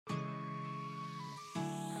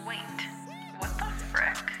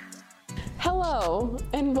Hello,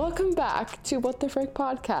 and welcome back to What the Frick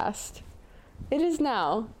podcast. It is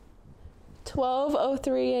now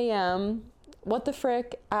 12:03 a.m. What the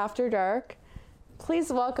Frick After Dark.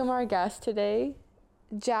 Please welcome our guest today,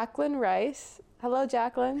 Jacknrice. Hello,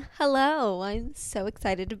 Jacqueline. Hello, I'm so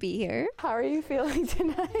excited to be here. How are you feeling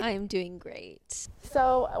tonight? I'm doing great.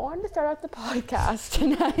 So I wanted to start out the podcast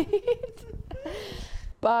tonight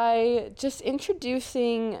by just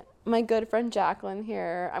introducing my good friend Jacqueline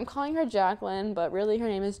here. I'm calling her Jacqueline, but really her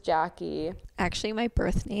name is Jackie. Actually, my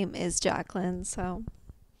birth name is Jacqueline, so.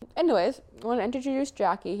 Anyways, I want to introduce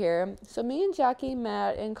Jackie here. So me and Jackie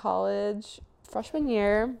met in college freshman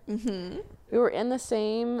year. Mm-hmm. We were in the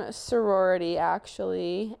same sorority,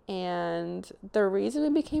 actually, and the reason we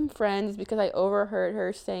became friends is because I overheard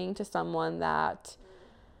her saying to someone that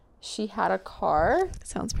she had a car.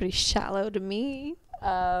 Sounds pretty shallow to me. Maybe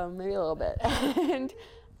a little bit. And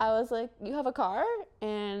I was like, you have a car?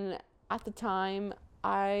 And at the time,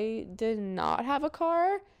 I did not have a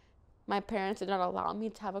car. My parents did not allow me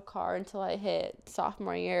to have a car until I hit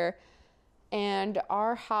sophomore year. And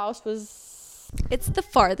our house was... It's the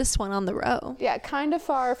farthest one on the row. Yeah, kind of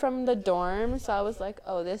far from the dorm. So I was like,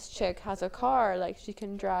 oh, this chick has a car. Like, she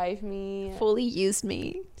can drive me. Fully used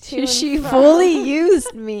me. She fully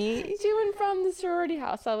used me. To and from the sorority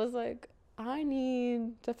house. I was like, I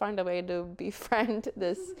need to find a way to befriend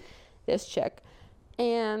this chick.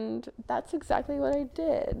 And that's exactly what I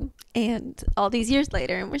did. And all these years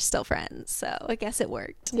later, and we're still friends. So I guess it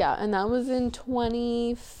worked. Yeah, and that was in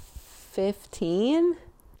 2015.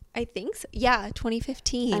 I think so. Yeah,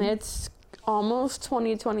 2015. And it's almost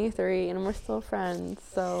 2023, and we're still friends.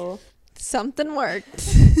 So something worked.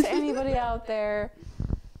 to anybody out there,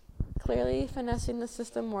 clearly finessing the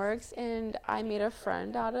system works, and I made a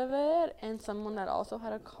friend out of it, and someone that also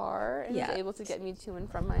had a car and was able to get me to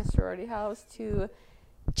and from my sorority house to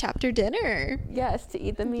chapter dinner. Yes, to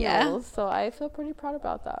eat the meals. Yeah. So I feel pretty proud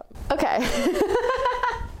about that. Okay.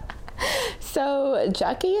 So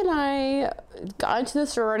Jackie and I got into the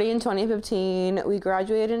sorority in 2015. We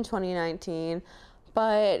graduated in 2019,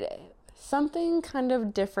 but something kind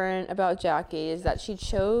of different about Jackie is that she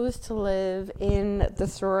chose to live in the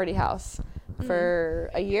sorority house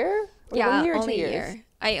for a year? Yeah, 1 year or only 2 years? a year.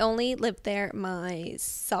 I only lived there my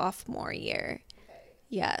sophomore year.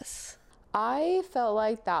 Yes. I felt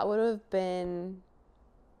like that would have been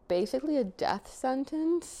basically a death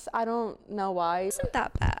sentence. I don't know why. It wasn't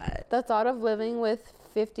that bad. The thought of living with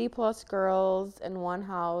 50 plus girls in one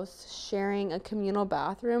house, sharing a communal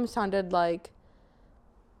bathroom sounded like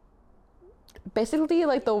basically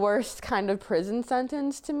like the worst kind of prison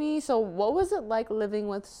sentence to me. So what was it like living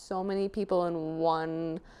with so many people in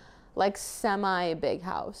one like semi big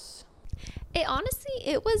house? It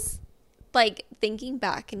was like thinking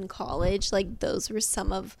back in college, like those were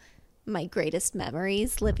some of my greatest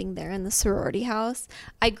memories, living there in the sorority house.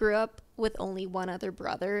 I grew up with only one other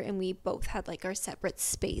brother, and we both had like our separate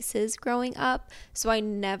spaces growing up, so I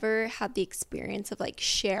never had the experience of like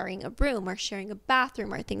sharing a room or sharing a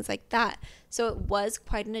bathroom or things like that. So it was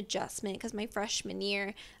quite an adjustment, because my freshman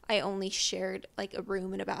year I only shared like a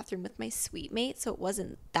room and a bathroom with my suite mate, so it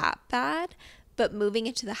wasn't that bad. But moving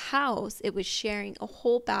into the house, it was sharing a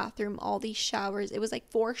whole bathroom, all these showers. It was like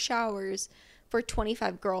 4 showers for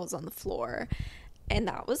 25 girls on the floor. And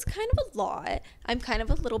that was kind of a lot. I'm kind of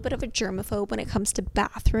a little bit of a germaphobe when it comes to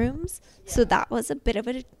bathrooms. Yeah. So that was a bit of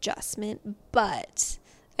an adjustment. But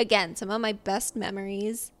again, some of my best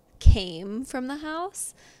memories came from the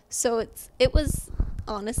house. So it was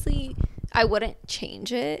honestly, I wouldn't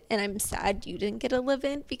change it. And I'm sad you didn't get to live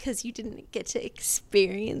in, because you didn't get to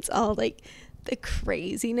experience all like the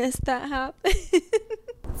craziness that happened.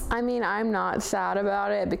 I mean, I'm not sad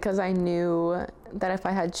about it, because I knew that if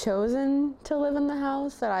I had chosen to live in the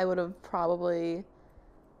house, that I would have probably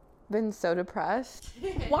been so depressed.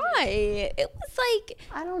 Why? It was like,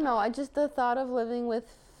 I don't know. The thought of living with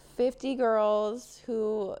 50 girls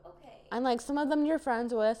who, and like some of them you're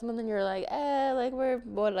friends with, some of them you're like, like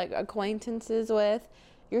we're like acquaintances with.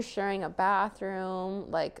 You're sharing a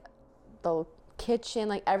bathroom, like the kitchen,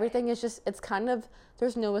 like everything is just, it's kind of,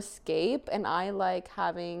 there's no escape, and I like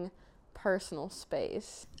having personal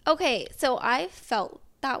space. Okay, so I felt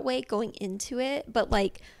that way going into it, but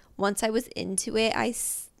like once I was into it, I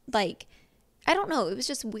don't know, it was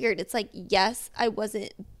just weird. It's like, yes, I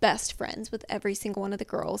wasn't best friends with every single one of the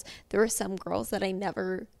girls. There were some girls that I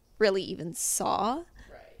never really even saw. Right.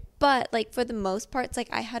 But like for the most part, it's like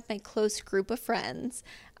I had my close group of friends.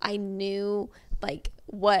 I knew like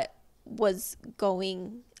what was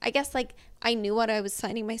going, I guess like I knew what I was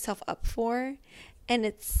signing myself up for.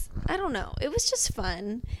 And I don't know, it was just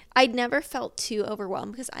fun. I never felt too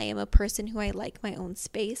overwhelmed because I am a person who I like my own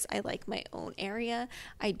space. I like my own area.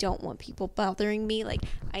 I don't want people bothering me. Like,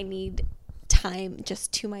 I need time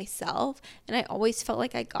just to myself. And I always felt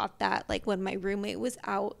like I got that, like, when my roommate was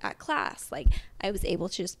out at class, like, I was able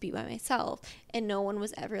to just be by myself and no one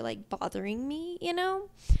was ever like bothering me, you know?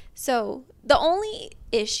 So the only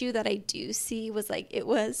issue that I do see was like, it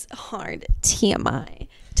was hard, TMI,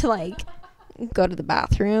 to like go to the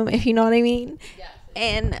bathroom, if you know what I mean. Yeah.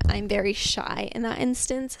 And I'm very shy in that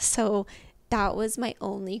instance, so that was my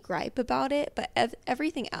only gripe about it. But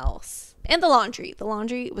everything else, and the laundry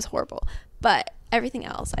was horrible, but everything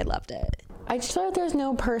else, I loved it. I just feel like there's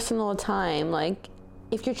no personal time. Like,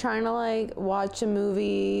 if you're trying to like watch a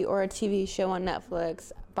movie or a TV show on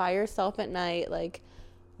Netflix by yourself at night, like,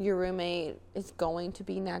 your roommate is going to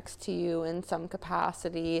be next to you in some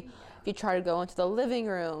capacity. If you try to go into the living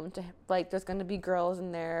room, to like, there's going to be girls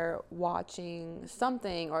in there watching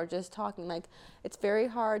something or just talking. Like, it's very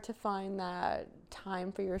hard to find that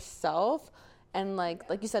time for yourself. And like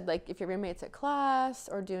you said, like, if your roommate's at class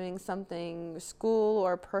or doing something school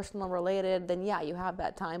or personal related, then yeah, you have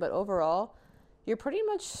that time. But overall, you're pretty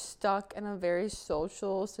much stuck in a very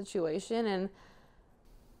social situation, and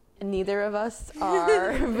neither of us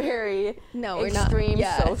are very extreme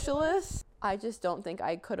socialists. I just don't think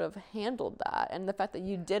I could have handled that. And the fact that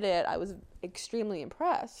you did it, I was extremely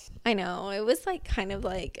impressed. I know. It was like kind of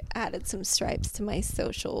like added some stripes to my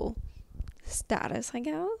social status, I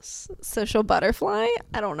guess. Social butterfly.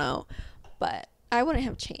 I don't know. But I wouldn't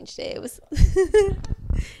have changed it. It was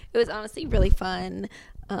it was honestly really fun.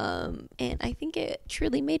 And I think it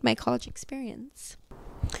truly made my college experience.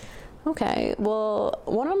 Okay, well,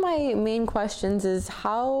 one of my main questions is,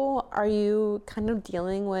 how are you kind of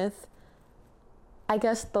dealing with, I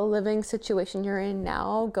guess, the living situation you're in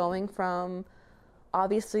now, going from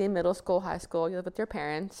obviously middle school, high school, you live with your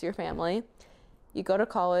parents, your family, you go to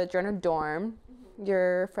college, you're in a dorm,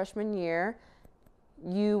 your freshman year,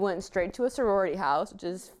 you went straight to a sorority house, which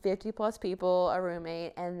is 50 plus people, a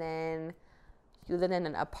roommate, and then you lived in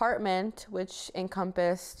an apartment, which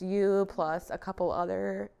encompassed you plus a couple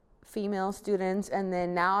other female students, and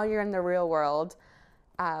then now you're in the real world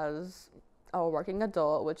as a working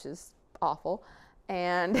adult, which is awful,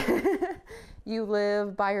 and you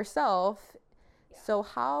live by yourself. So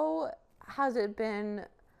how has it been?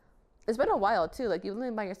 It's been a while too, like, you've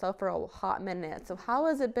lived by yourself for a hot minute. So how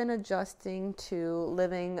has it been adjusting to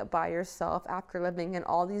living by yourself after living in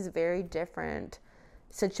all these very different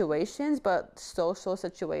situations, but social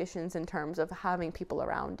situations in terms of having people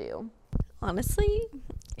around you? Honestly,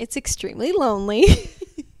 it's extremely lonely.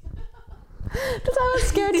 That's what I was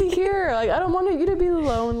scared to hear. Like, I don't want you to be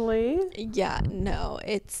lonely. Yeah, no,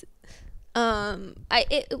 it's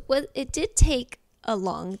it did take a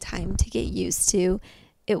long time to get used to.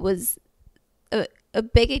 It was a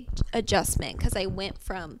big adjustment because I went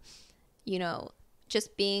from, you know,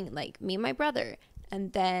 just being like me and my brother,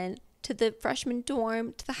 and then to the freshman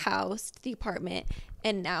dorm, to the house, to the apartment,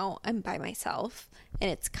 and now I'm by myself. And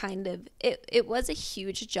it's kind of, it was a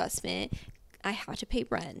huge adjustment. I have to pay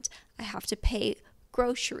rent. I have to pay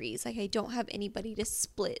groceries. Like, I don't have anybody to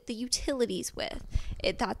split the utilities with.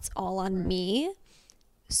 That's all on me.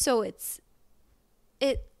 So it's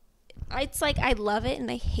like I love it and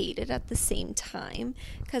I hate it at the same time,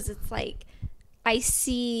 because it's like I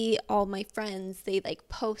see all my friends, they like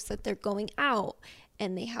post that they're going out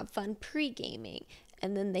and they have fun pre-gaming,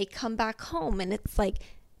 and then they come back home and it's like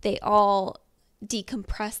they all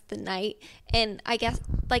decompress the night. And I guess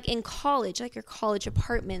like in college, like your college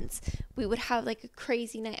apartments, we would have like a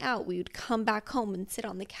crazy night out. We would come back home and sit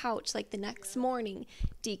on the couch like the next morning,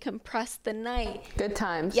 decompress the night. Good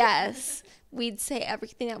times. Yes. We'd say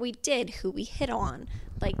everything that we did, who we hit on,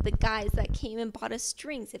 like the guys that came and bought us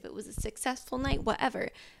drinks, if it was a successful night, whatever.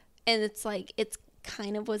 And it's like, it's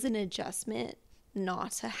kind of was an adjustment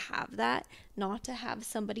not to have that, not to have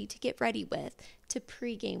somebody to get ready with, to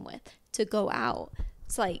pregame with, to go out.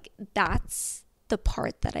 It's like, that's the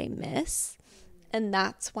part that I miss. And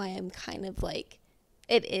that's why I'm kind of like,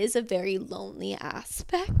 it is a very lonely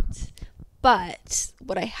aspect. But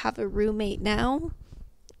would I have a roommate now?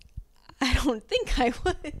 I don't think I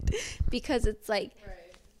would, because it's like,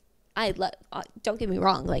 don't get me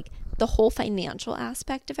wrong, like the whole financial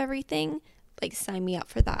aspect of everything, like sign me up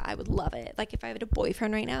for that. I would love it. Like if I had a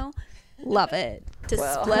boyfriend right now, love it to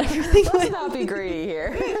split everything with. Let's not be greedy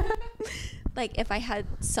here. Like if I had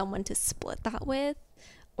someone to split that with,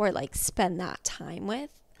 or like spend that time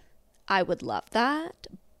with, I would love that.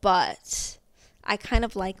 But I kind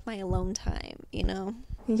of like my alone time, you know?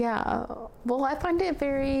 Yeah. Well, I find it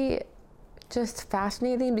very just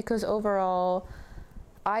fascinating because overall,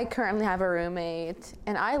 I currently have a roommate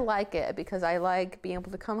and I like it because I like being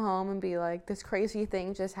able to come home and be like, this crazy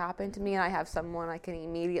thing just happened to me and I have someone I can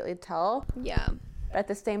immediately tell. Yeah. At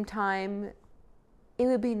the same time, it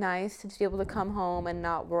would be nice to be able to come home and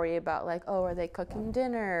not worry about like, oh, are they cooking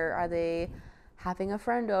dinner? Are they having a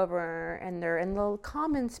friend over and they're in the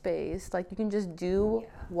common space? Like you can just do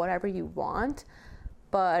whatever you want.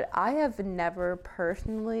 But I have never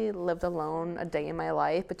personally lived alone a day in my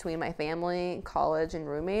life between my family, college, and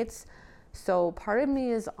roommates. So part of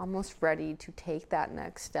me is almost ready to take that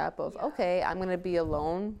next step of, okay, I'm going to be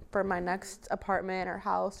alone for my next apartment or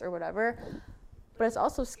house or whatever. But it's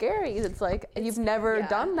also scary. It's like you've never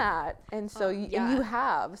done that. And so and you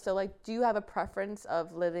have. So like, do you have a preference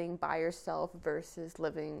of living by yourself versus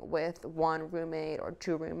living with one roommate or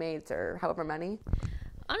two roommates or however many?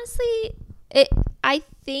 Honestly, I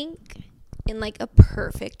think in like a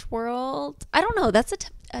perfect world, I don't know. That's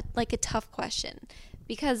a tough question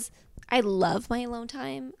because I love my alone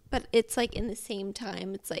time, but it's like in the same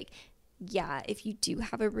time, it's like, yeah, if you do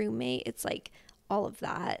have a roommate, it's like all of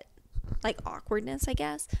that like awkwardness, I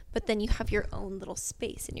guess, but then you have your own little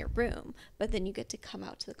space in your room, but then you get to come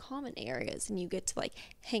out to the common areas and you get to like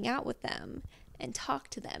hang out with them and talk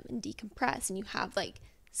to them and decompress, and you have like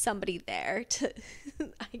somebody there to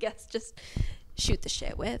I guess just shoot the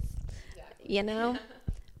shit with, you know.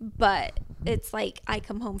 But it's like I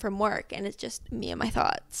come home from work and it's just me and my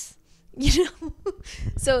thoughts, you know.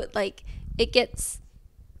 So like it gets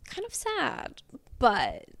kind of sad,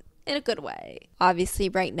 but in a good way. Obviously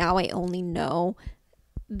right now I only know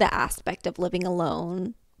the aspect of living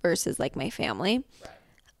alone versus like my family.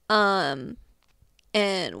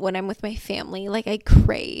 And when I'm with my family, like I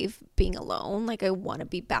crave being alone. Like I want to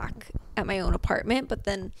be back at my own apartment. But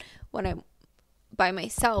then when I'm by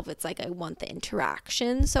myself, it's like I want the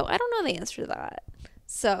interaction. So I don't know the answer to that.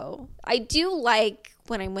 So I do like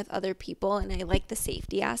when I'm with other people, and I like the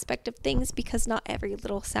safety aspect of things because not every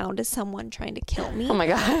little sound is someone trying to kill me. Oh my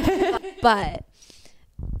God. But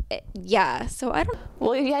yeah, so I don't.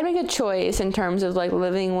 Well, if you had to make a choice in terms of like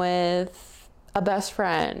living with a best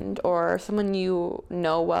friend or someone you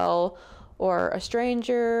know well or a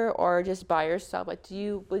stranger or just by yourself, like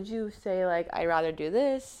would you say like I'd rather do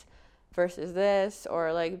this versus this,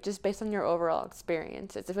 or like just based on your overall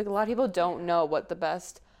experience? It's like a lot of people don't know what the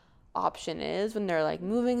best option is when they're like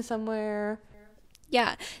moving somewhere.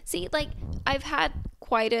 Yeah. See, like I've had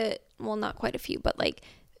not quite a few, but like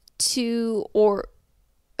two or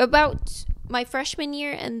about my freshman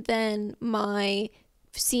year and then my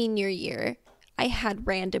senior year, I had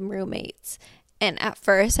random roommates. And at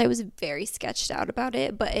first I was very sketched out about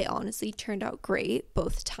it, but it honestly turned out great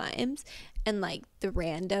both times. And like the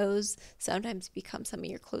randos sometimes become some of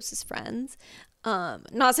your closest friends.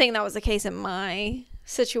 Not saying that was the case in my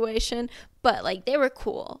situation, but like they were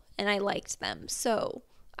cool and I liked them. So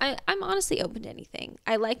I'm honestly open to anything.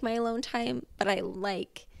 I like my alone time, but I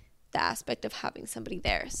like the aspect of having somebody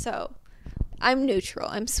there. So I'm neutral.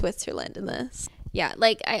 I'm Switzerland in this. Yeah,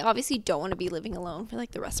 like I obviously don't want to be living alone for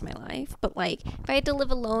like the rest of my life, but like if I had to live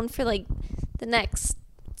alone for like the next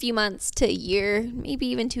few months to a year, maybe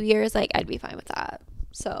even 2 years, like I'd be fine with that.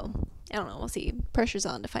 So I don't know, we'll see. Pressure's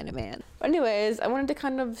on to find a man. Anyways, I wanted to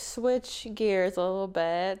kind of switch gears a little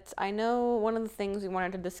bit. I know one of the things we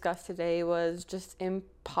wanted to discuss today was just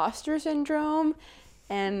imposter syndrome,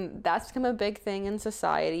 and that's become a big thing in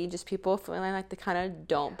society, just people feeling like they kind of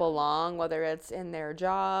don't belong, whether it's in their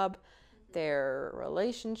job, their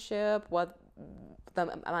relationship, what the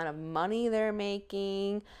amount of money they're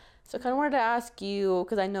making. So I kind of wanted to ask you,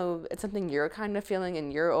 because I know it's something you're kind of feeling in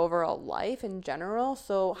your overall life in general.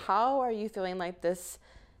 So how are you feeling like this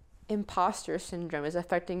imposter syndrome is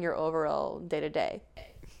affecting your overall day-to-day?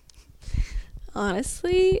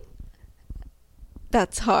 Honestly,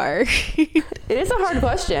 that's hard. It is a hard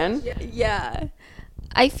question. Yeah.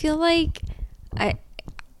 I feel like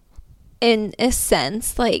in a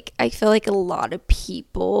sense, like I feel like a lot of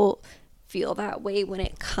people feel that way when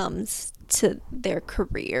it comes to their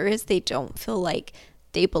careers. They don't feel like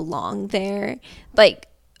they belong there. Like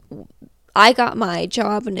I got my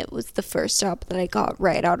job and it was the first job that I got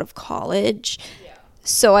right out of college. Yeah.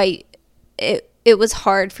 So it was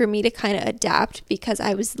hard for me to kind of adapt because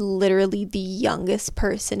I was literally the youngest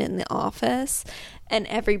person in the office and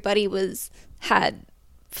everybody had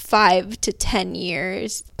 5 to 10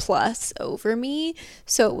 years plus over me.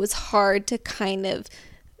 So it was hard to kind of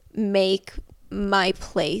make my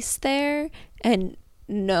place there and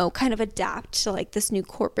kind of adapt to like this new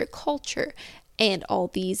corporate culture and all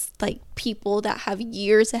these like people that have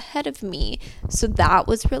years ahead of me. So that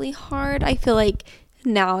was really hard. I feel like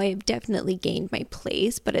now I've definitely gained my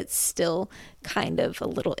place, but it's still kind of a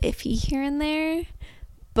little iffy here and there.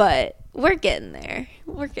 But we're getting there.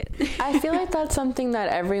 I feel like that's something that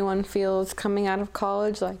everyone feels coming out of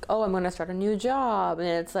college. Like, oh, I'm going to start a new job. And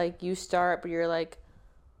it's like you start, but you're like,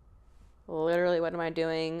 literally, what am I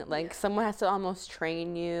doing? Like, someone has to almost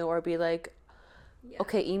train you or be like,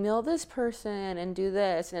 okay, email this person and do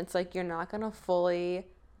this. And it's like you're not going to fully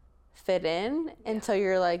fit in until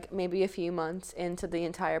you're like maybe a few months into the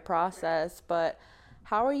entire process. But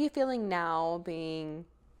how are you feeling now being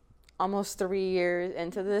almost 3 years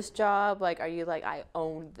into this job? Like, are you like, I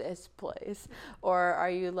own this place? Or are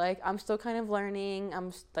you like, I'm still kind of learning,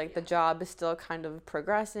 I'm like, the job is still kind of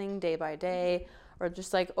progressing day by day? Or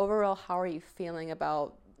just like overall, how are you feeling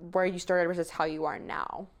about where you started versus how you are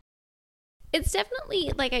now? It's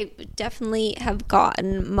definitely like, I definitely have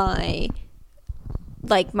gotten my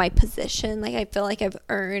position. Like, I feel like I've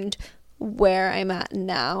earned where I'm at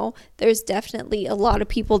now. There's definitely a lot of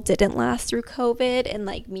people didn't last through COVID, and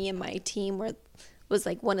like me and my team was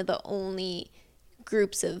like one of the only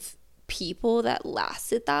groups of people that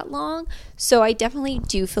lasted that long. So I definitely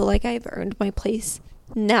do feel like I've earned my place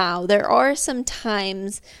now. There are some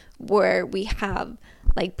times where we have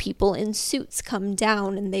like people in suits come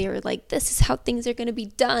down and they are like, this is how things are going to be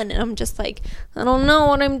done, and I'm just like, I don't know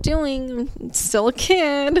what I'm doing, I'm still a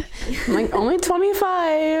kid. I'm like, only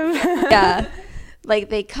 25. Yeah, like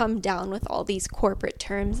they come down with all these corporate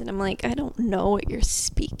terms and I'm like, I don't know what you're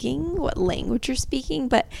speaking, what language you're speaking.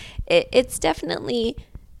 But it's definitely,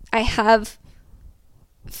 I have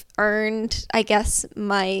earned, I guess,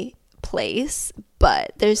 my place,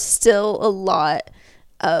 but there's still a lot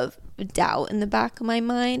of doubt in the back of my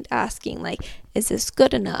mind, asking like, is this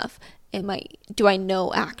good enough? Do I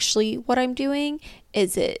know actually what I'm doing?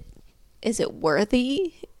 Is it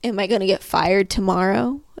worthy? Am I going to get fired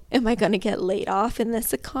tomorrow? Am I going to get laid off in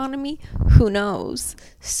this economy? Who knows?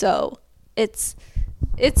 So it's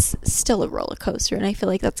still a roller coaster, and I feel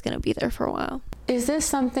like that's going to be there for a while. Is this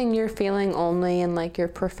something you're feeling only in like your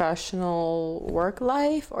professional work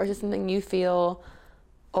life, or is it something you feel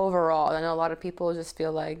overall? I know a lot of people just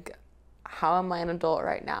feel like, how am I an adult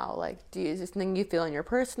right now? Like, is this something you feel in your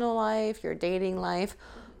personal life, your dating life,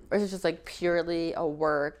 or is it just like purely a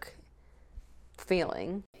work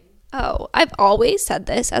feeling? Oh, I've always said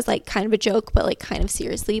this as like kind of a joke, but like kind of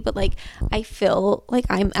seriously, but like I feel like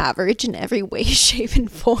I'm average in every way, shape, and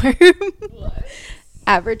form.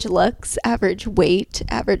 Average looks, average weight,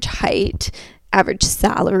 average height, average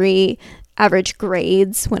salary, average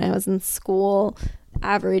grades when I was in school,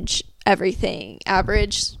 average everything,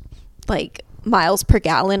 average like miles per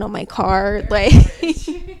gallon on my car. Like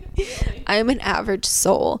I'm an average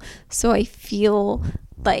soul. So I feel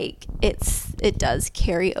like it does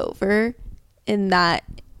carry over in that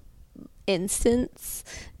instance,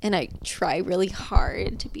 and I try really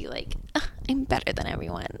hard to be like, I'm better than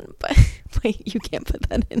everyone, but wait, you can't put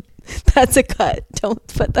that in. That's a cut. Don't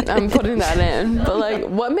put that in. I'm putting that in. But like,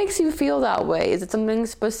 what makes you feel that way? Is it something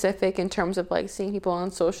specific in terms of like seeing people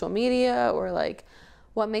on social media, or like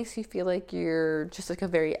what makes you feel like you're just like a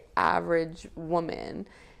very average woman?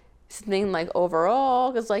 Something like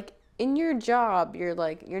overall, because like in your job, you're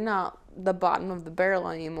not the bottom of the barrel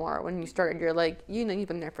anymore. When you started, you're like, you've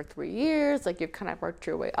been there for 3 years, like you've kind of worked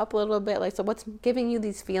your way up a little bit. Like, so what's giving you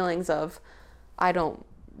these feelings of, I don't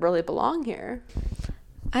really belong here?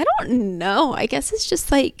 I don't know. I guess it's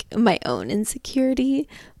just like my own insecurity,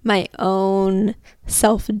 my own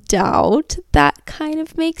self-doubt that kind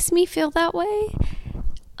of makes me feel that way.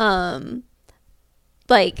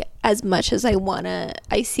 Like, as much as I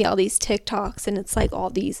see all these TikToks and it's like all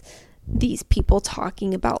these people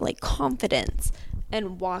talking about like confidence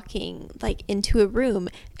and walking like into a room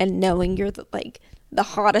and knowing you're the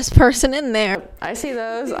hottest person in there. I see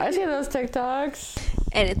those TikToks.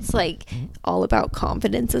 And it's like all about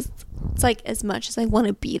confidence. It's like, as much as I want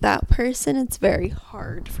to be that person, it's very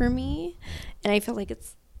hard for me. And I feel like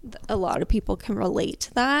a lot of people can relate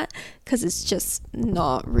to that because it's just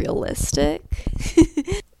not realistic.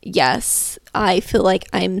 Yes, I feel like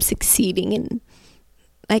I'm succeeding in,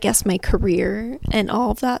 I guess, my career and all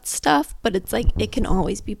of that stuff, but it's like it can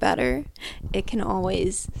always be better. I can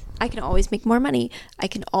always make more money. I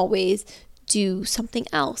can always do something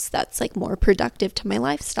else that's like more productive to my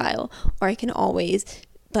lifestyle, or I can always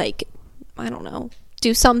like, I don't know,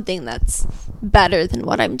 do something that's better than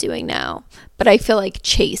what I'm doing now. But I feel like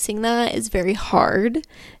chasing that is very hard,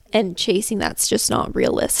 and chasing that's just not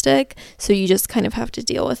realistic. So you just kind of have to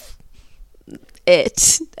deal with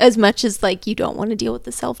it. As much as like you don't want to deal with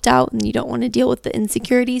the self-doubt and you don't want to deal with the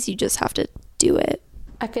insecurities, you just have to do it.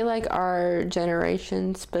 I feel like our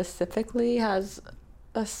generation specifically has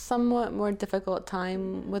a somewhat more difficult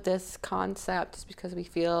time with this concept just because we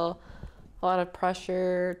feel a lot of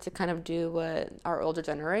pressure to kind of do what our older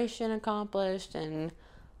generation accomplished and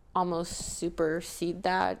almost supersede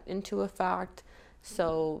that into a fact.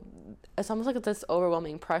 So it's almost like this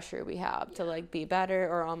overwhelming pressure we have to like be better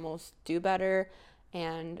or almost do better.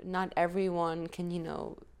 And not everyone can,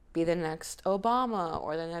 be the next Obama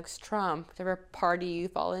or the next Trump, whatever party you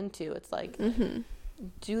fall into. It's like,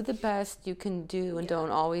 do the best you can do and don't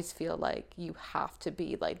always feel like you have to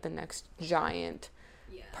be like the next giant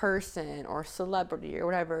person or celebrity or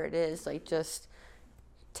whatever it is. Like, just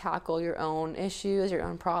tackle your own issues, your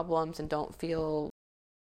own problems, and don't feel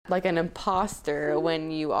like an imposter when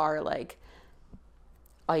you are like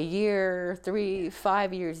a year, 3,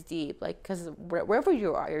 5 years deep. Like, because wherever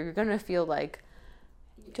you are, you're gonna feel like,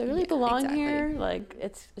 do I really belong here? Like,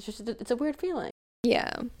 it's a weird feeling.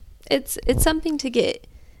 Yeah, it's something to get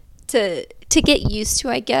used to,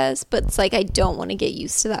 I guess. But it's like, I don't want to get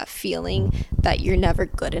used to that feeling that you're never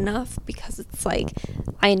good enough, because it's like,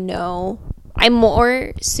 I know I'm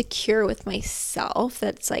more secure with myself.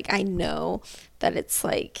 That's like, I know that it's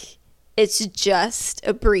like, it's just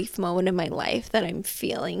a brief moment in my life that I'm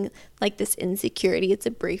feeling like this insecurity. It's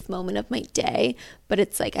a brief moment of my day, but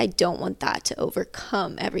it's like, I don't want that to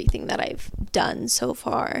overcome everything that I've done so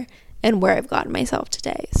far and where I've gotten myself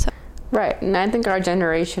today. So right. And I think our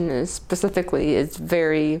generation is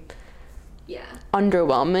very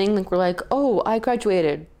underwhelming. Like, we're like, oh, I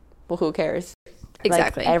graduated. Well, who cares?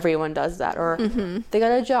 Exactly. Like, everyone does that. Or they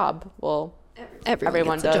got a job. Well,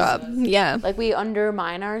 everyone does. A job. Yeah. Like, we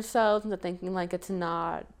undermine ourselves into thinking like it's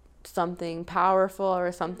not something powerful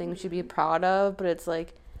or something we should be proud of. But it's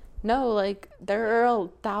like, no, like, there are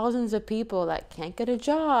thousands of people that can't get a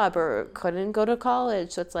job or couldn't go to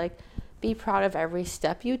college. So it's like, be proud of every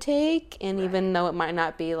step you take. And even though it might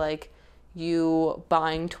not be like you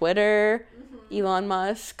buying Twitter, Elon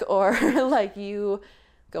Musk, or like you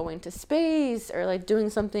going to space or like doing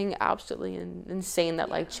something absolutely insane that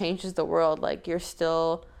like changes the world, like, you're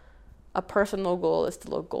still, a personal goal is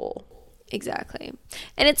still a goal. Exactly.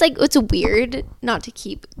 And it's like, it's weird, not to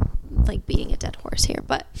keep like beating a dead horse here,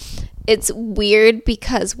 but it's weird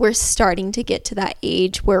because we're starting to get to that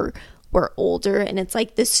age where we're older, and it's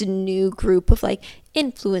like this new group of like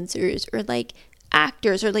influencers or like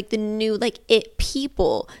actors or like the new like it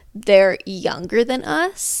people. They're younger than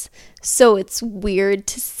us, so it's weird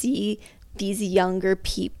to see these younger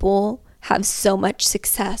people have so much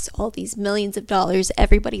success, all these millions of dollars,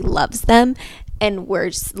 everybody loves them, and we're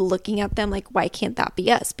just looking at them like, why can't that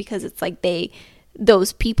be us? Because it's like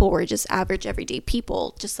those people were just average everyday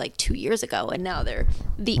people just like 2 years ago, and now they're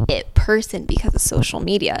the it person because of social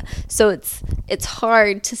media. So it's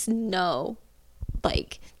hard to know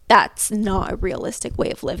like that's not a realistic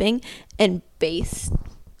way of living, and based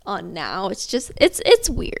on now, it's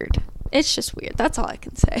weird. It's just weird. That's all I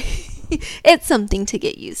can say. It's something to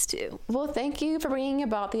get used to. Well, thank you for bringing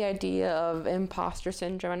about the idea of imposter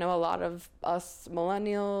syndrome. I know a lot of us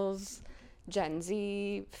millennials, Gen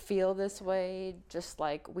Z, feel this way, just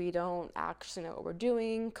like we don't actually know what we're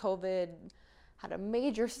doing. COVID had a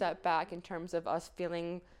major setback in terms of us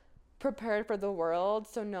feeling prepared for the world.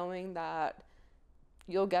 So knowing that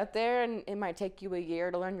you'll get there, and it might take you a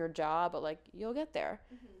year to learn your job, but like, you'll get there.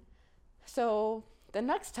 So the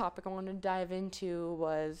next topic I wanted to dive into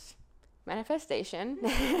was manifestation.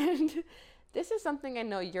 And this is something I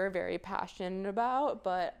know you're very passionate about,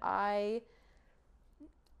 but I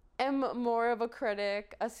am more of a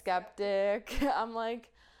critic, a skeptic. I'm like,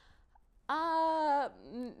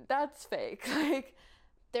 that's fake. Like,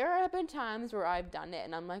 there have been times where I've done it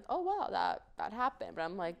and I'm like, oh wow, that happened. But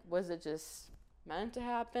I'm like, was it just meant to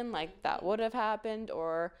happen? Like, that would have happened,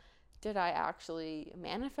 or did I actually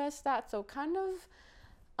manifest that? So kind of,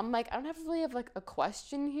 I'm like, I don't really have like a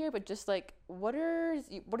question here, but just like, what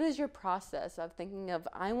is your process of thinking of,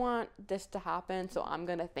 I want this to happen, so I'm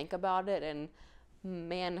gonna think about it and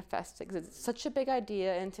manifest it, because it's such a big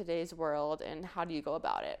idea in today's world. And how do you go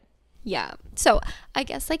about it? Yeah. So I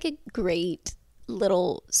guess like a great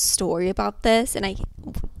little story about this, and I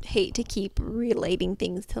hate to keep relating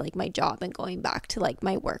things to like my job and going back to like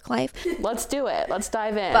my work life. Let's do it. Let's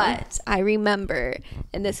dive in. But I remember,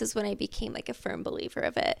 and this is when I became like a firm believer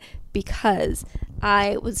of it, because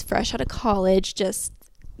I was fresh out of college, just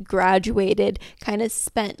graduated, kind of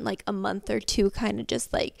spent like a month or two kind of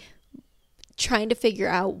just like trying to figure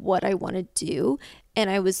out what I want to do. And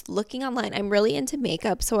I was looking online. I'm really into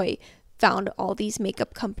makeup, so I found all these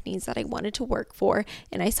makeup companies that I wanted to work for,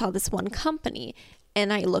 and I saw this one company,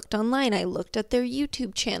 and I looked online. I looked at their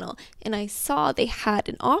YouTube channel, and I saw they had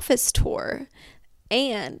an office tour,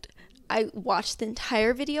 and I watched the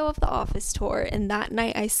entire video of the office tour, and that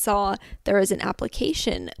night I saw there was an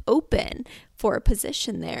application open for a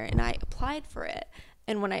position there, and I applied for it.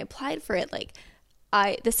 And when I applied for it, like,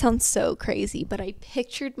 this sounds so crazy, but I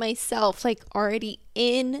pictured myself like already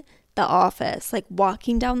in the office, like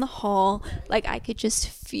walking down the hall, like I could just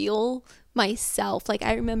feel myself. Like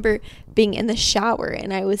I remember being in the shower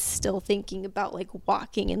and I was still thinking about like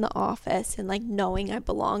walking in the office and like knowing I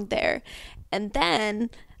belonged there. And then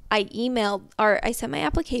I sent my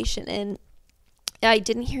application in. I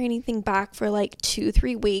didn't hear anything back for like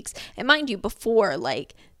 2-3 weeks. And mind you, before,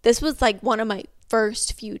 like, this was like one of my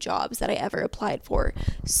first few jobs that I ever applied for.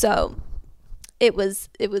 So it was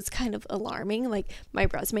kind of alarming. Like, my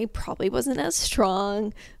resume probably wasn't as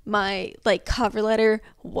strong. My like cover letter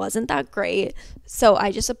wasn't that great. So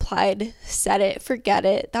I just applied, set it, forget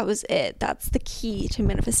it. That was it. That's the key to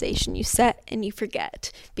manifestation. You set and you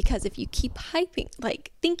forget. Because if you keep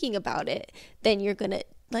thinking about it, then you're gonna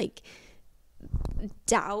like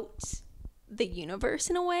doubt the universe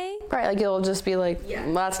in a way. Right, like it'll just be like,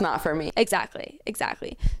 that's not for me. Exactly.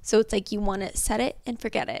 So it's like you want to set it and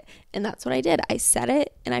forget it. And that's what I did. I set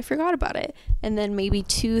it and I forgot about it. And then maybe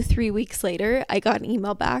 2-3 weeks later, I got an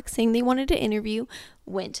email back saying they wanted to interview.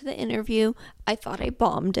 Went to the interview. I thought I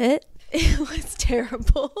bombed it. It was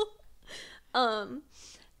terrible. And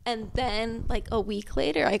then like a week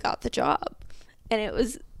later, I got the job. And it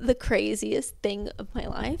was the craziest thing of my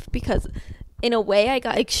life because in a way, I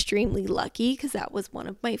got extremely lucky because that was one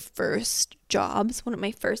of my first jobs, one of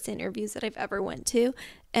my first interviews that I've ever went to,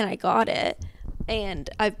 and I got it, and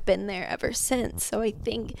I've been there ever since. So I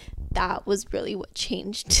think that was really what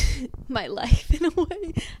changed my life in a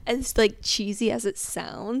way, as like cheesy as it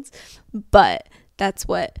sounds, but that's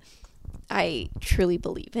what I truly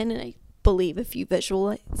believe in, and I believe if you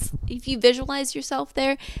visualize yourself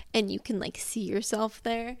there and you can like see yourself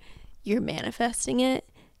there, you're manifesting it.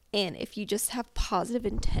 And if you just have positive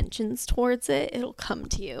intentions towards it, it'll come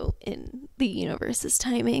to you in the universe's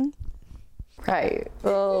timing. Right.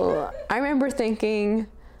 Well, I remember thinking,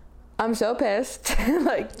 I'm so pissed.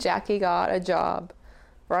 Like, Jackie got a job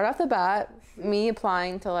right off the bat. Me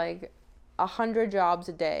applying to like 100 jobs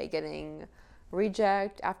a day, getting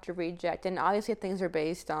reject after reject. And obviously things are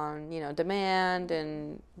based on, demand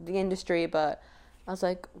and the industry. But I was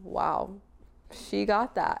like, wow, she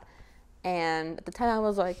got that. And at the time I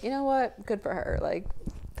was like, you know what? Good for her. Like,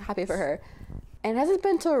 happy for her. And it hasn't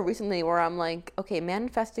been until recently where I'm like, okay,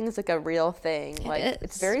 manifesting is like a real thing.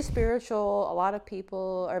 It's very spiritual. A lot of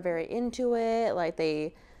people are very into it. Like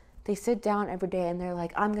they sit down every day and they're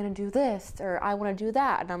like, I'm going to do this or I want to do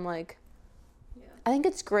that. And I'm like, I think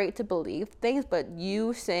it's great to believe things, but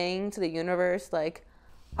you saying to the universe, like,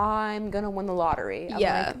 I'm going to win the lottery. I'm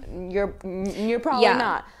like, you're probably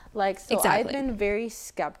not. Like, so exactly. I've been very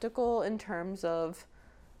skeptical in terms of,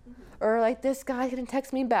 or like, this guy didn't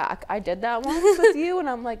text me back. I did that once with you, and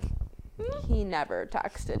I'm like, he never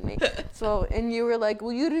texted me. So, and you were like,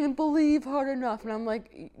 well, you didn't believe hard enough. And I'm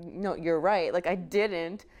like, no, you're right. Like, I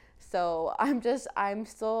didn't. So I'm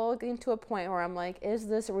still getting to a point where I'm like, is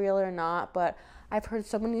this real or not? But I've heard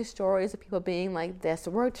so many stories of people being like, this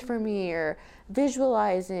worked for me, or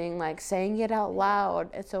visualizing, like saying it out loud.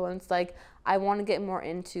 And so it's like, I want to get more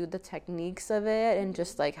into the techniques of it and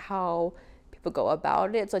just like how people go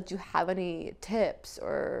about it. So do you have any tips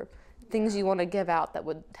or things you want to give out that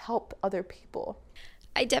would help other people?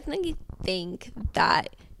 I definitely think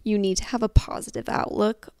that you need to have a positive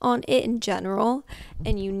outlook on it in general,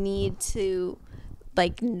 and you need to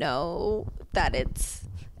like know that it's,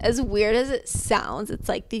 as weird as it sounds, it's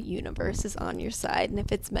like the universe is on your side, and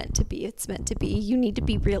if it's meant to be, it's meant to be. You need to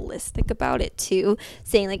be realistic about it too,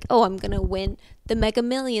 saying like, oh, I'm gonna win the Mega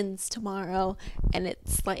Millions tomorrow, and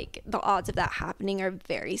it's like the odds of that happening are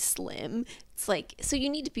very slim. It's like, so you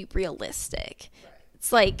need to be realistic.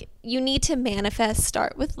 It's like you need to manifest,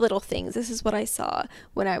 start with little things. This is what I saw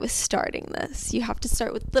when I was starting this. You have to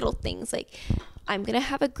start with little things like, I'm going to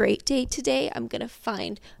have a great day today. I'm going to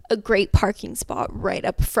find a great parking spot right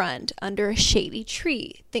up front under a shady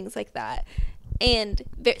tree, things like that. And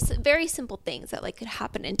very simple things that like could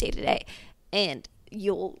happen in day to day. And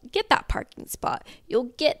you'll get that parking spot.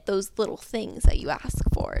 You'll get those little things that you ask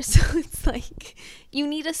for. So it's like you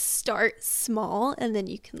need to start small and then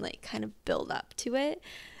you can like kind of build up to it.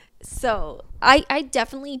 So I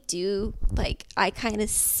definitely do, like, I kind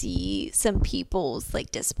of see some people's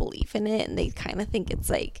like disbelief in it, and they kind of think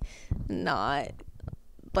it's like not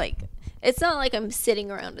like, it's not like I'm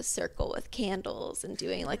sitting around a circle with candles and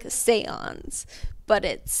doing like a seance, but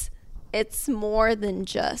it's more than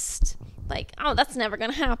just like, oh, that's never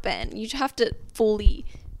gonna happen. You have to fully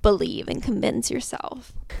believe and convince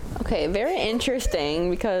yourself. Okay, very interesting,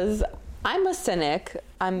 because I'm a cynic.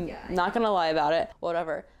 I'm not gonna lie about it,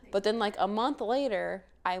 whatever. But then like a month later,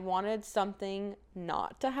 I wanted something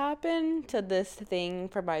not to happen to this thing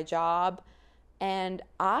for my job, and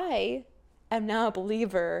I am now a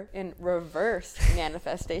believer in reverse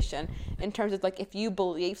manifestation, in terms of like, if you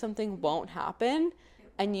believe something won't happen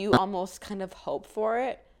and you almost kind of hope for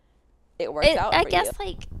it, it works out for you. I guess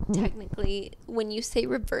like technically when you say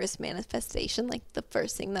reverse manifestation, like the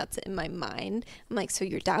first thing that's in my mind, I'm like, so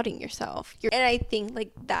you're doubting yourself. And I think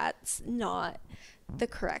like that's not the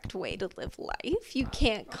correct way to live life. You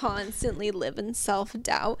can't constantly live in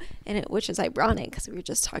self-doubt, which is ironic because we were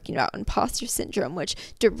just talking about imposter syndrome, which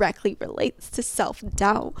directly relates to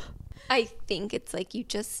self-doubt. I think it's like you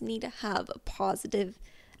just need to have a positive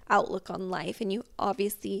outlook on life, and you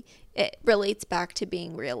obviously, it relates back to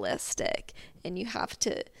being realistic, and you have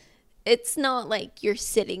to, it's not like you're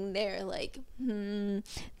sitting there like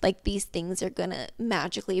like these things are gonna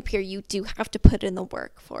magically appear. You do have to put in the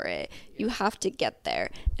work for it. You have to get there,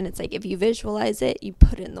 and it's like if you visualize it, you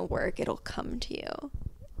put in the work, it'll come to you.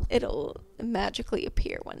 It'll magically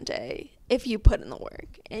appear one day if you put in the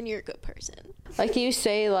work and you're a good person. Like you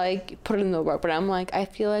say, like, put in the work, but I'm like, I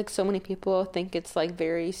feel like so many people think it's like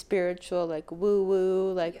very spiritual, like woo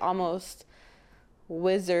woo, like almost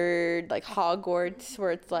wizard, like Hogwarts,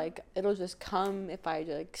 where it's like it'll just come if I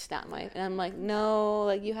like snap my, and I'm like, no,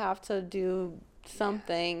 like you have to do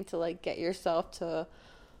something to like get yourself to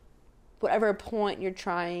whatever point you're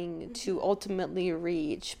trying to ultimately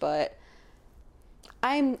reach. But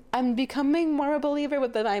I'm becoming more of a believer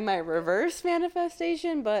with my reverse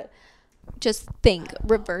manifestation, but just think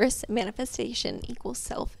reverse manifestation equals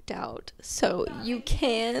self-doubt. So you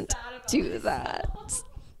can't do that.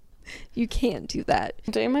 You can't do that.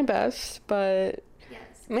 I'm doing my best, but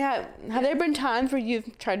yes. Have there been times where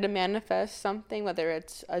you've tried to manifest something, whether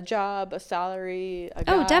it's a job, a salary, a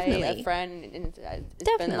guy, definitely. a friend, and it's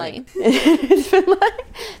Definitely. it's been like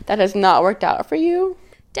that has not worked out for you?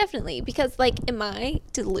 Definitely, because like in my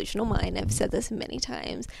delusional mind, I've said this many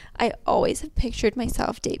times, I always have pictured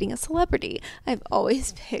myself dating a celebrity. I've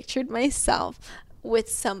always pictured myself with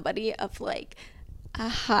somebody of like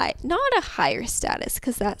not a higher status,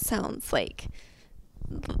 because that sounds like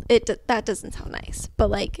that doesn't sound nice, but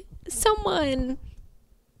like someone,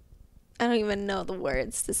 I don't even know the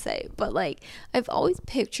words to say, but like I've always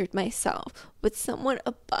pictured myself with someone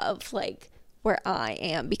above like where I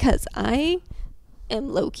am, because I am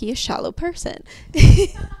low-key a shallow person.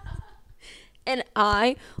 And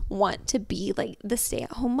I want to be like the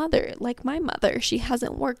stay-at-home mother, like my mother. She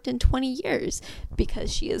hasn't worked in 20 years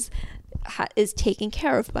because she is taken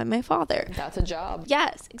care of by my father. That's a job.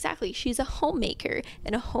 Yes, exactly. She's a homemaker,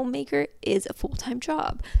 and a homemaker is a full-time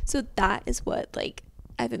job. So that is what like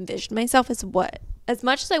I've envisioned myself as what, as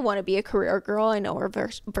much as I want to be a career girl, I know we're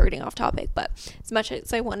verting off topic, but as much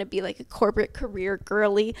as I want to be like a corporate career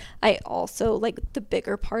girly, I also like the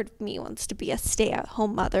bigger part of me wants to be a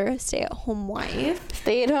stay-at-home mother, a stay-at-home wife.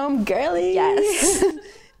 Stay-at-home girly. Yes.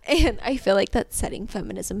 And I feel like that's setting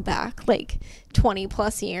feminism back like 20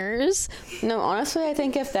 plus years. No, honestly, I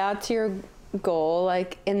think if that's your goal,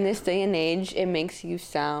 like in this day and age, it makes you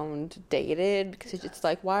sound dated, because it's just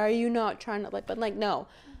like, why are you not trying to like, but like, no,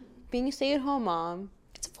 being a stay-at-home mom,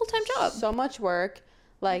 it's a full-time job, so much work.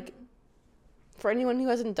 Like for anyone who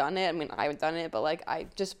hasn't done it, I mean, I haven't done it, but like I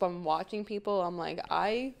just from watching people, I'm like,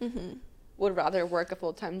 I would rather work a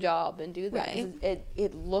full-time job than do that. Right.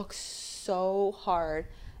 It looks so hard.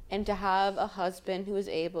 And to have a husband who is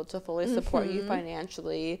able to fully support you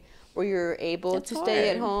financially, where you're able to stay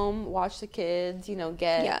at home, watch the kids, you know,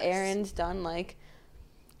 get errands done, like,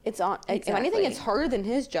 it's on. Exactly. If anything, it's harder than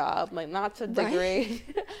his job. Like, not to degrade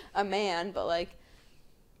a man, but like,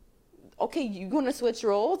 okay, you want to switch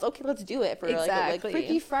roles? Okay, let's do it for like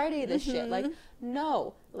Freaky Friday. This shit, like,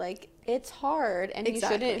 no, like it's hard, and you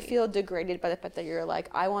shouldn't feel degraded by the fact that you're like,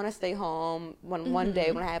 I want to stay home when one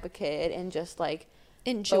day when I have a kid and just like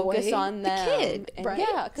enjoy focus on them. The kid, and right?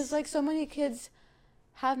 Yeah, because like so many kids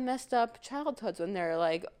have messed up childhoods when they're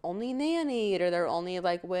like only nannied or they're only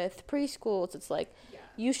like with preschools. It's like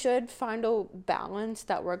you should find a balance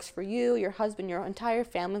that works for you, your husband, your entire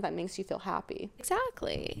family, that makes you feel happy.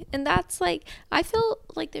 Exactly. And that's like, I feel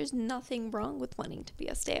like there's nothing wrong with wanting to be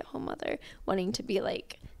a stay-at-home mother, wanting to be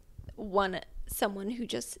like someone who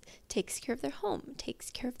just takes care of their home, takes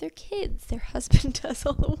care of their kids, their husband does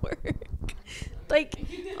all the work. Like,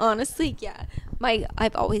 honestly, yeah.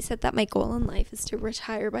 I've always said that my goal in life is to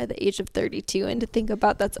retire by the age of 32, and to think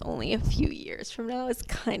about that's only a few years from now is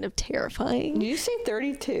kind of terrifying. Did you say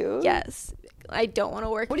 32? Yes. I don't want to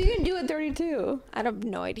work. What are you going to do at 32? I have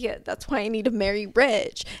no idea. That's why I need to marry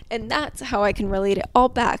rich. And that's how I can relate it all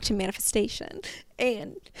back to manifestation.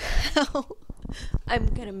 And how I'm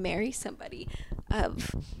going to marry somebody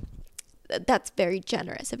that's very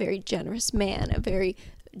generous, a very generous man, a very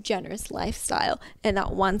generous lifestyle, and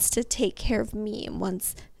that wants to take care of me and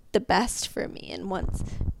wants the best for me and wants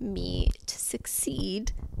me to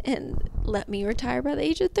succeed and let me retire by the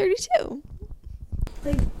age of 32.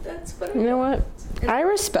 Like, that's what you know what? I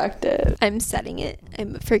respect it. I'm setting it.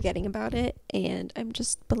 I'm forgetting about it, and I'm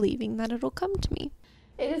just believing that it'll come to me.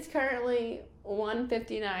 It is currently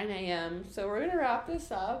 1:59 a.m., so we're going to wrap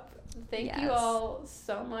this up. Thank you all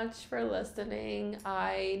so much for listening.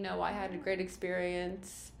 I know I had a great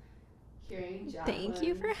experience hearing Jacqueline. Thank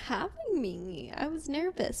you for having me. I was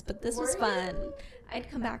nervous, but this was fun. I'd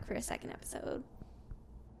come back for a second episode.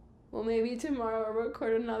 Well, maybe tomorrow we'll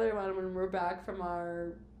record another one when we're back from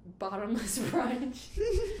our bottomless brunch.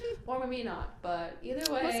 Or maybe not, but either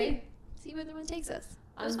way. We'll see where the one takes us.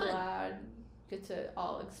 I'm glad get to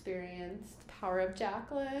all experience the power of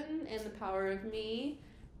Jacqueline and the power of me.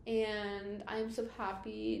 And I'm so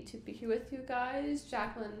happy to be here with you guys.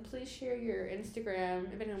 Jacqueline, please share your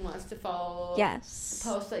Instagram if anyone wants to follow. Yes.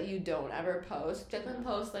 Posts that you don't ever post. Jacqueline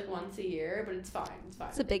posts like once a year, but it's fine. It's fine.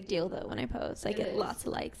 It's a big deal though when I post. I get lots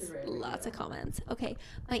of likes, lots of comments. Okay,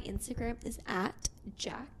 my Instagram is at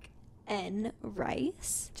Jacknrice.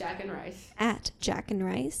 Jacknrice. At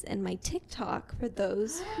Jacknrice, and my TikTok for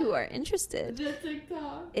those who are interested. The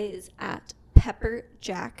TikTok is at Pepper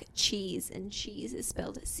Jack Cheese, and cheese is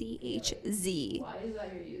spelled CHZ. Why is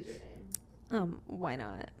that your username? Why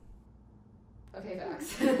not? Okay,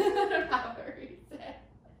 facts. I don't know how to read it.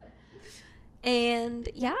 And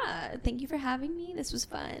yeah, thank you for having me. This was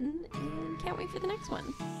fun, and can't wait for the next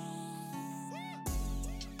one.